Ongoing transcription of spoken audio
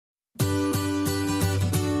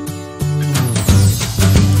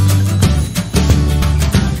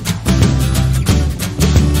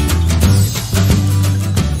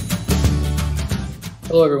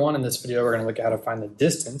Hello everyone, in this video we're going to look at how to find the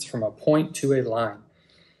distance from a point to a line.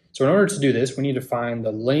 So in order to do this, we need to find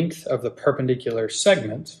the length of the perpendicular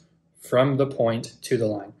segment from the point to the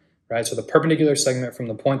line, right? So the perpendicular segment from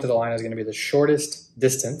the point to the line is going to be the shortest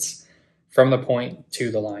distance from the point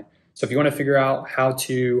to the line. So if you want to figure out how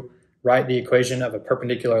to write the equation of a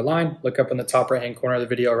perpendicular line, look up in the top right hand corner of the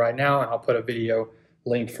video right now and I'll put a video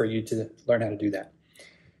link for you to learn how to do that.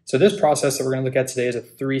 So this process that we're going to look at today is a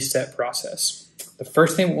three-step process. The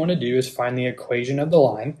first thing we want to do is find the equation of the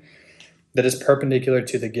line that is perpendicular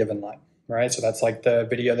to the given line, right? So that's like the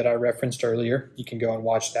video that I referenced earlier. You can go and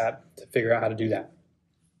watch that to figure out how to do that.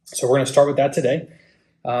 So we're going to start with that today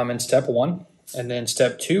in step one. And then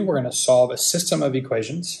step two, we're going to solve a system of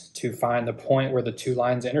equations to find the point where the two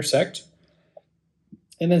lines intersect.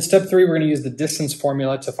 And then step three, we're going to use the distance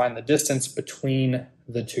formula to find the distance between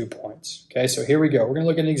the 2 points. Okay, so here we go. We're going to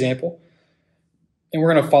look at an example, and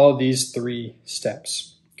we're going to follow these 3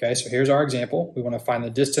 steps. Okay, so here's our example. We want to find the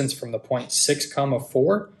distance from the point 6,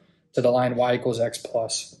 4 to the line y equals x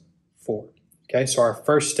plus 4. Okay, so our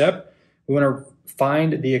first step, we want to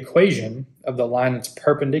find the equation of the line that's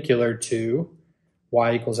perpendicular to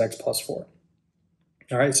y equals x plus 4.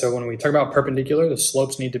 All right, so when we talk about perpendicular, the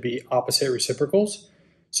slopes need to be opposite reciprocals.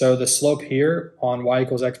 So the slope here on y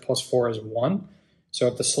equals x plus 4 is 1. So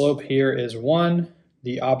if the slope here is 1,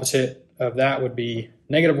 the opposite of that would be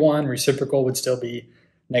 -1. Reciprocal would still be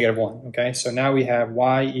 -1. Okay, so now we have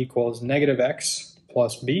y equals -x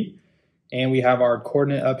plus b. And we have our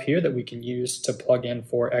coordinate up here that we can use to plug in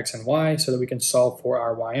for x and y so that we can solve for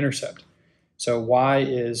our y-intercept. So y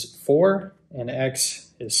is 4 and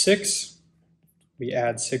x is 6. We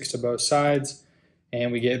add 6 to both sides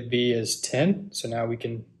and we get b is 10. So now we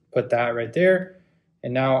can put that right there.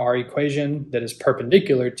 And now our equation that is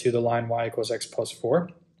perpendicular to the line y equals x plus 4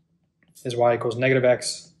 is y equals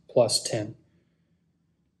 -x plus 10.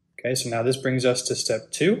 Okay, so now this brings us to step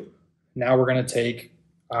 2. Now we're going to take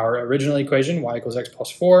our original equation, y equals x plus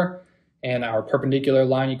 4, and our perpendicular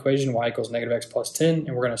line equation, y equals -x plus 10,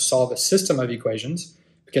 and we're going to solve a system of equations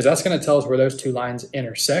because that's going to tell us where those two lines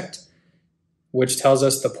intersect, which tells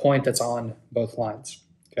us the point that's on both lines.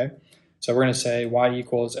 Okay, so we're going to say y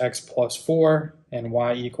equals x plus 4 and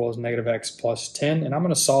y equals -x plus 10, and I'm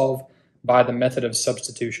going to solve by the method of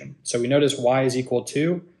substitution. So we notice y is equal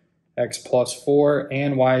to x plus 4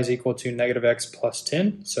 and y is equal to -x plus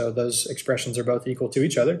 10. So those expressions are both equal to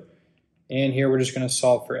each other. And here we're just going to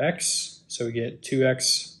solve for x. So we get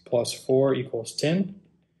 2x plus 4 equals 10.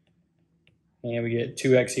 And we get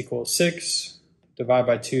 2x equals 6. Divide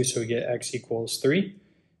by 2, so we get x equals 3.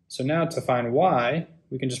 So now to find y,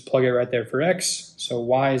 we can just plug it right there for x. So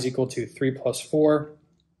y is equal to 3 plus 4.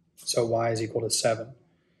 So y is equal to 7.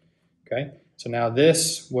 Okay, so now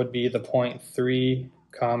this would be the point 3,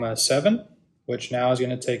 7, which now is going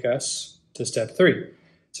to take us to step 3.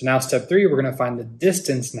 So now step 3, we're going to find the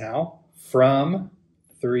distance now from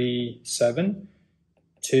 3, 7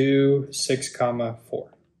 to 6,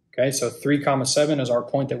 4. Okay, so 3, 7 is our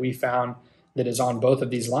point that we found that is on both of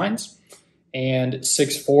these lines. And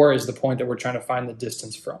 6, 4 is the point that we're trying to find the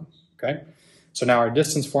distance from. Okay, so now our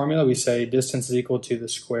distance formula, we say distance is equal to the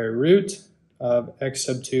square root of x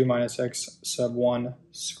sub 2 minus x sub 1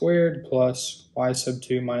 squared plus y sub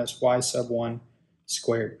 2 minus y sub 1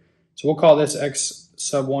 squared. So we'll call this x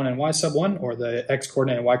sub 1 and y sub 1, or the x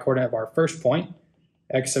coordinate and y coordinate of our first point,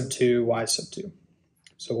 x sub 2, y sub 2.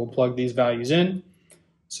 So we'll plug these values in.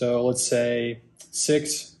 So let's say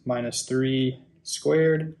 6 minus 3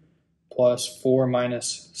 squared plus 4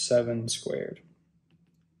 minus 7 squared.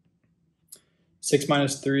 6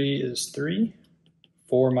 minus 3 is 3.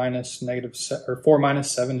 4 minus 7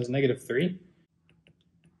 is -3.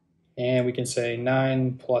 And we can say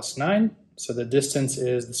 9 plus 9. So the distance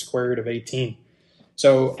is the square root of 18.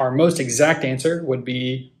 So our most exact answer would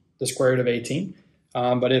be the square root of 18.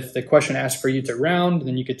 But if the question asks for you to round,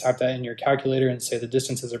 then you could type that in your calculator and say the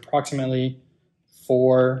distance is approximately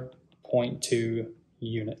 4.2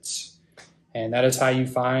 units. And that is how you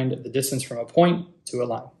find the distance from a point to a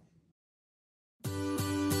line.